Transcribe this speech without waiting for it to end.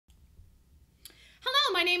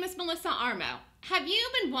name is Melissa Armo. Have you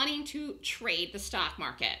been wanting to trade the stock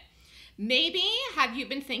market? Maybe have you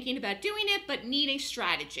been thinking about doing it but need a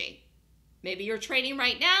strategy? Maybe you're trading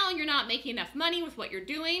right now and you're not making enough money with what you're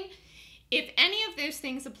doing. If any of those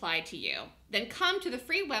things apply to you, then come to the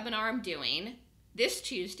free webinar I'm doing this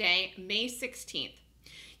Tuesday, May 16th.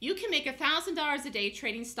 You can make $1,000 a day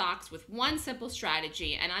trading stocks with one simple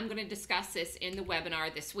strategy, and I'm going to discuss this in the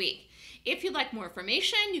webinar this week. If you'd like more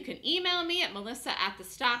information, you can email me at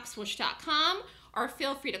melissa@thestockswoosh.com or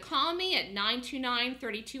feel free to call me at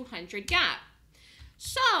 929-3200-GAP.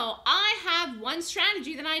 So I have one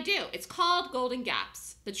strategy that I do. It's called Golden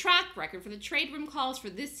Gaps. The track record for the trade room calls for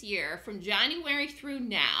this year from January through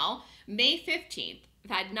now, May 15th. I've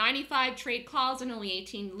had 95 trade calls and only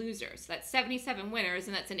 18 losers. That's 77 winners,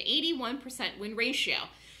 and that's an 81% win ratio.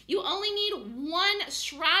 You only need one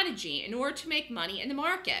strategy in order to make money in the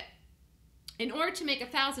market. In order to make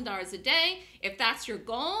 $1,000 a day, if that's your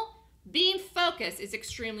goal, being focused is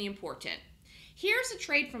extremely important. Here's a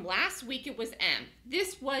trade from last week. It was M.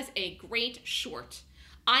 This was a great short.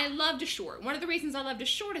 I love to short. One of the reasons I love to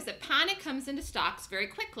short is that panic comes into stocks very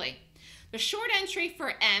quickly. The short entry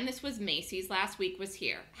for M, this was Macy's, last week was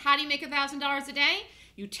here. How do you make $1,000 a day?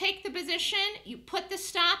 You take the position, you put the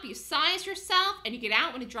stop, you size yourself, and you get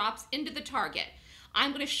out when it drops into the target.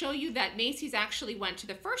 I'm going to show you that Macy's actually went to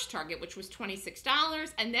the first target, which was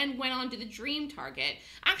 $26, and then went on to the dream target.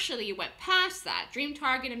 Actually, it went past that. Dream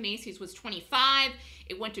target in Macy's was $25.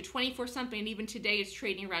 It went to 24 something, and even today it's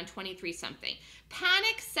trading around 23 something.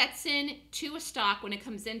 Panic sets in to a stock when it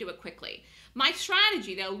comes into it quickly. My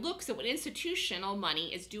strategy, though, looks at what institutional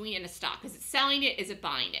money is doing in a stock. Is it selling it? Is it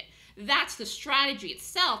buying it? That's the strategy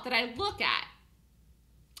itself that I look at.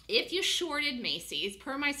 If you shorted Macy's,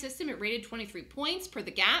 per my system, it rated 23 points per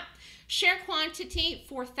the gap. Share quantity,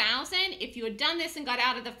 4,000. If you had done this and got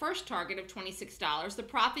out of the first target of $26, the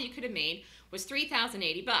profit you could have made was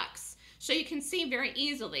 $3,080. So you can see very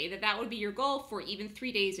easily that that would be your goal for even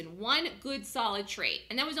 3 days in one good solid trade.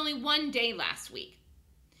 And that was only one day last week.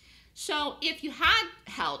 So if you had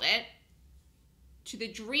held it to the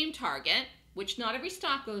dream target, which not every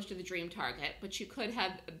stock goes to the dream target, but you could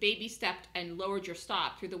have baby stepped and lowered your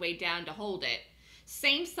stop through the way down to hold it.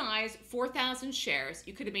 Same size, 4,000 shares,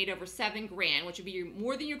 you could have made over $7 grand, which would be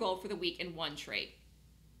more than your goal for the week in one trade.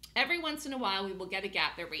 Every once in a while, we will get a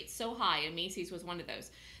gap that rates so high, and Macy's was one of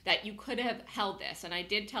those, that you could have held this. And I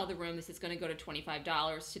did tell the room this is going to go to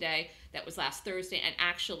 $25 today. That was last Thursday, and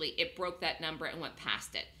actually it broke that number and went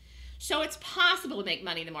past it. So it's possible to make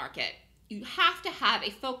money in the market. You have to have a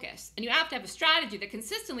focus, and you have to have a strategy that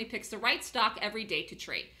consistently picks the right stock every day to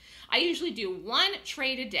trade. I usually do one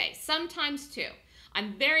trade a day, sometimes two.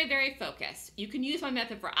 I'm very, very focused. You can use my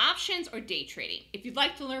method for options or day trading. If you'd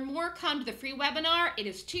like to learn more, come to the free webinar. It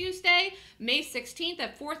is Tuesday, May 16th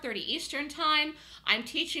at 4:30 Eastern Time. I'm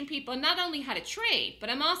teaching people not only how to trade, but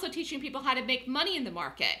I'm also teaching people how to make money in the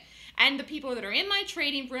market. And the people that are in my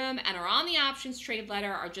trading room and are on the options trade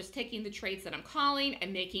letter are just taking the trades that I'm calling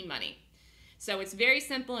and making money. So it's very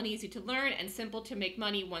simple and easy to learn and simple to make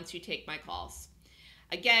money once you take my calls.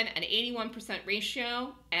 Again, an 81%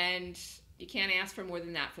 ratio, and you can't ask for more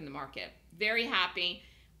than that from the market. Very happy.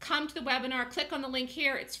 Come to the webinar. Click on the link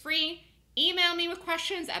here. It's free. Email me with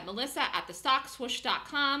questions at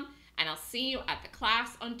melissa@thestockswoosh.com, and I'll see you at the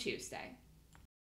class on Tuesday.